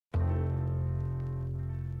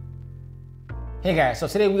Hey guys, so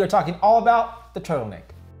today we are talking all about the turtleneck.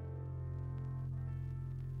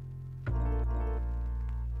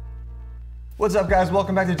 What's up guys,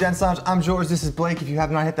 welcome back to Gents Lounge. I'm George, this is Blake. If you have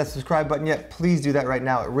not hit that subscribe button yet, please do that right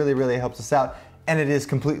now. It really helps us out and it is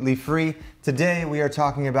completely free. Today we are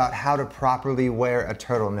talking about how to properly wear a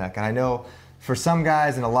turtleneck. And I know for some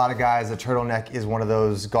guys and a lot of guys, a turtleneck is one of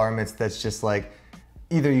those garments that's just like,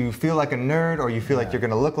 either you feel like a nerd or you feel like you're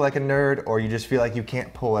gonna look like a nerd or you just feel like you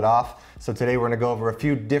can't pull it off. So today we're gonna go over a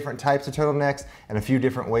few different types of turtlenecks and a few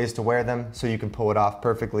different ways to wear them so you can pull it off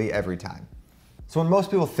perfectly every time. So when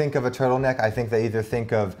most people think of a turtleneck, I think they either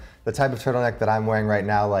think of the type of turtleneck that I'm wearing right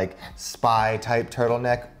now, like spy type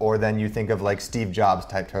turtleneck, or then you think of like Steve Jobs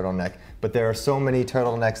type turtleneck. But there are so many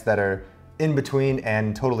turtlenecks that are in between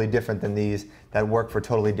and totally different than these that work for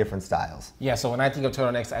totally different styles. Yeah, so when I think of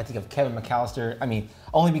turtlenecks, I think of Kevin McAllister. I mean,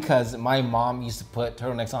 only because my mom used to put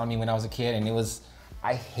turtlenecks on me when I was a kid, and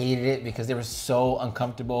I hated it because they were so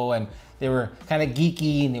uncomfortable and they were kind of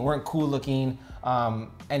geeky and they weren't cool looking.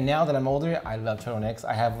 And now that I'm older, I love turtlenecks.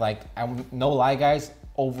 I have I'm no lie guys,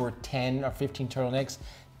 over 10 or 15 turtlenecks,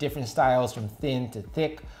 different styles from thin to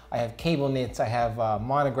thick. I have cable knits, I have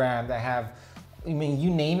monogrammed, I mean, you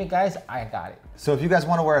name it guys, I got it. So if you guys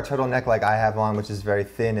want to wear a turtleneck like I have on, which is very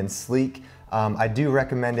thin and sleek, I do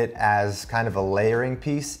recommend it as kind of a layering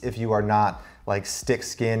piece if you are not like stick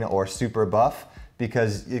skin or super buff,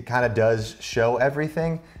 because it kind of does show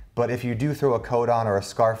everything. But if you do throw a coat on or a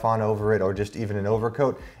scarf on over it or just even an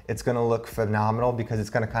overcoat, it's gonna look phenomenal because it's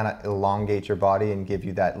gonna kind of elongate your body and give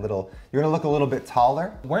you that little, you're gonna look a little bit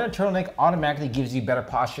taller. Wearing a turtleneck automatically gives you better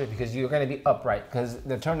posture because you're gonna be upright because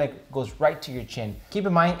the turtleneck goes right to your chin. Keep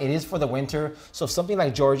in mind, it is for the winter. So something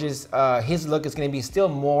like George's, his look is gonna be still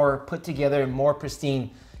more put together and more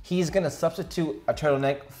pristine. He's gonna substitute a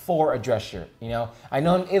turtleneck for a dress shirt, you know? I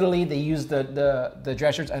know in Italy they use the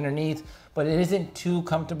dress shirts underneath, but it isn't too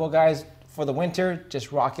comfortable, guys. For the winter,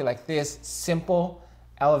 just rock it like this, simple,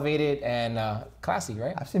 elevated, and classy,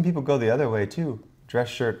 right? I've seen people go the other way too. Dress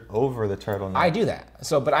shirt over the turtleneck. I do that,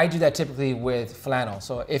 but I do that typically with flannel.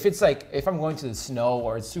 So if it's like, if I'm going to the snow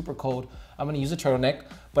or it's super cold, I'm gonna use a turtleneck,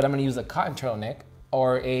 but I'm gonna use a cotton turtleneck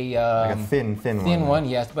or a like a thin one,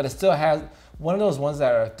 yes, but it still has one of those ones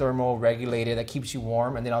that are thermal regulated that keeps you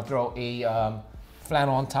warm, and then I'll throw a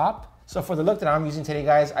flannel on top. So for the look that I'm using today,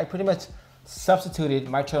 guys, I pretty much substituted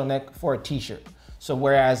my turtleneck for a t-shirt. So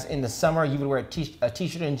whereas in the summer you would wear a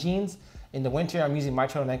t-shirt and jeans, in the winter I'm using my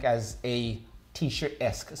turtleneck as a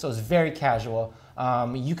t-shirt-esque. So it's very casual.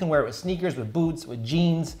 You can wear it with sneakers, with boots, with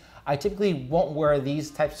jeans. I typically won't wear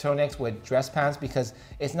these types of turtlenecks with dress pants because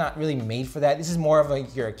it's not really made for that. This is more of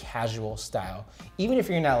like your casual style. Even if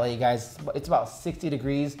you're in LA, guys, it's about 60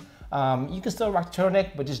 degrees. You can still rock the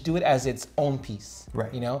turtleneck, but just do it as its own piece.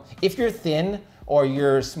 Right. You know, if you're thin or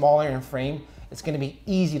you're smaller in frame, it's gonna be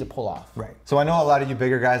easy to pull off. Right. So I know a lot of you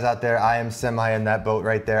bigger guys out there, I am semi in that boat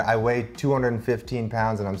right there. I weigh 215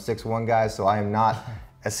 pounds and I'm 6'1", guys, so I am not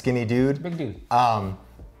a skinny dude. Big dude.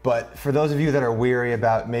 But for those of you that are weary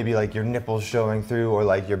about maybe like your nipples showing through or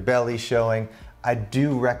like your belly showing, I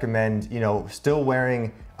do recommend, you know, still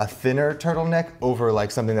wearing a thinner turtleneck over like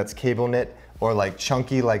something that's cable knit or like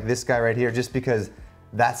chunky like this guy right here, just because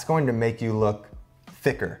that's going to make you look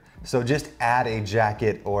thicker. So just add a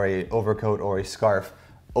jacket or a overcoat or a scarf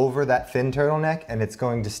over that thin turtleneck and it's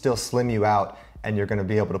going to still slim you out and you're gonna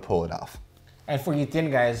be able to pull it off. And for you thin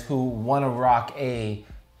guys who wanna rock a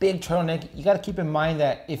big turtleneck, you gotta keep in mind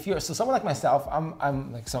that if you're, so someone like myself, I'm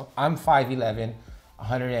 5'11",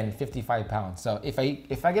 155 pounds. So if I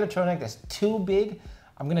get a turtleneck that's too big,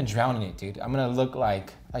 I'm gonna drown in it, dude. I'm gonna look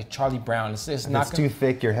like Charlie Brown. It's just not. If it's too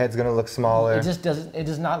thick, your head's gonna look smaller. It just doesn't. It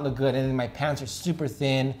does not look good. And then my pants are super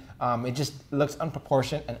thin. It just looks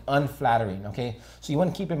unproportioned and unflattering. Okay, so you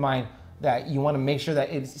want to keep in mind that you want to make sure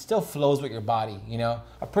that it still flows with your body. You know,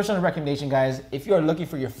 a personal recommendation, guys. If you are looking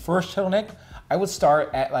for your first turtleneck, I would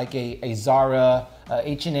start at like a Zara,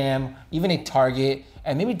 H&M, even a Target.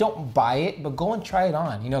 And maybe don't buy it, but go and try it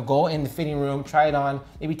on. You know, go in the fitting room, try it on.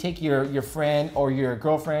 Maybe take your friend or your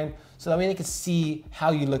girlfriend so that way they can see how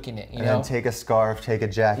you look in it, you know? Then take a scarf, take a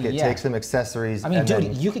jacket, take some accessories. I mean,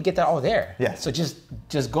 dude, you could get that all there. Yeah. So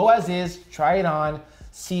just go as is, try it on,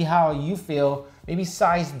 see how you feel, maybe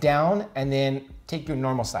size down and then take your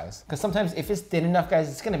normal size. Because sometimes if it's thin enough, guys,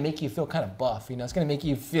 it's gonna make you feel kind of buff, you know? It's gonna make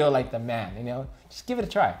you feel like the man, you know? Just give it a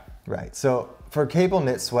try. Right, so for cable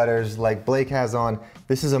knit sweaters like Blake has on,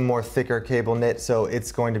 this is a more thicker cable knit, so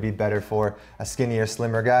it's going to be better for a skinnier,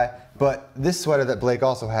 slimmer guy. But this sweater that Blake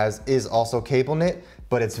also has is also cable knit,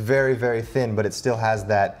 but it's very, very thin, but it still has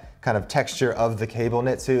that kind of texture of the cable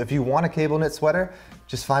knit. So if you want a cable knit sweater,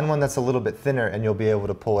 Just find one that's a little bit thinner and you'll be able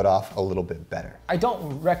to pull it off a little bit better. I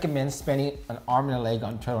don't recommend spending an arm and a leg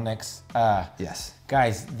on turtlenecks. Yes.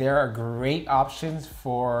 Guys, there are great options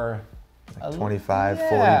for like 25, yeah.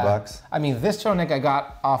 40 bucks. I mean, this turtleneck I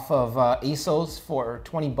got off of ASOS for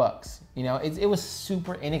 20 bucks. You know, it was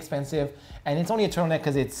super inexpensive, and it's only a turtleneck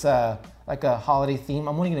because it's like a holiday theme.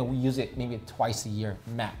 I'm only gonna use it maybe twice a year,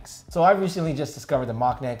 max. So I recently just discovered the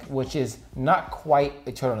mock neck, which is not quite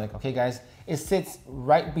a turtleneck, okay guys? It sits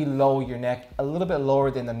right below your neck, a little bit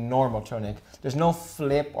lower than the normal turtleneck. There's no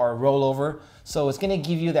flip or rollover, so it's gonna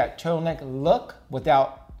give you that turtleneck look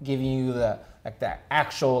without giving you the that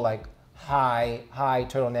actual high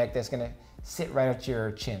turtleneck that's gonna sit right at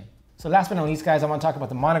your chin. So last but not least, guys, I wanna talk about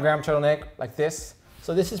the monogram turtleneck like this.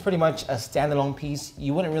 So this is pretty much a standalone piece.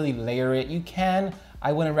 You wouldn't really layer it. You can,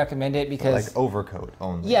 I wouldn't recommend it because— like overcoat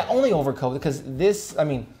only. Yeah, only overcoat, because this, I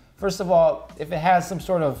mean, first of all, if it has some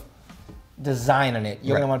sort of design on it,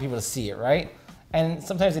 you're gonna want people to see it, right? And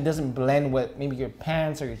sometimes it doesn't blend with maybe your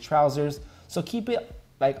pants or your trousers. So keep it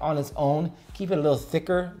on its own. Keep it a little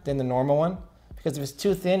thicker than the normal one, because if it's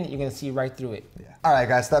too thin, you're gonna see right through it. Yeah. All right,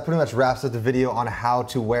 guys, so that pretty much wraps up the video on how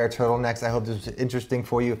to wear turtlenecks. I hope this was interesting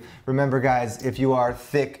for you. Remember, guys, if you are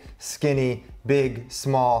thick, skinny, big,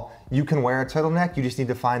 small, you can wear a turtleneck. You just need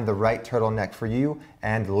to find the right turtleneck for you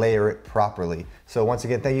and layer it properly. So once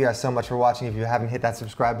again, thank you guys so much for watching. If you haven't hit that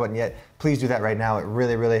subscribe button yet, please do that right now. It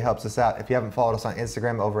really, really helps us out. If you haven't followed us on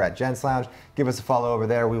Instagram over at Gents Lounge, give us a follow over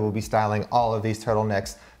there. We will be styling all of these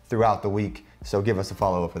turtlenecks throughout the week. So give us a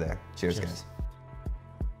follow over there. Cheers. Guys.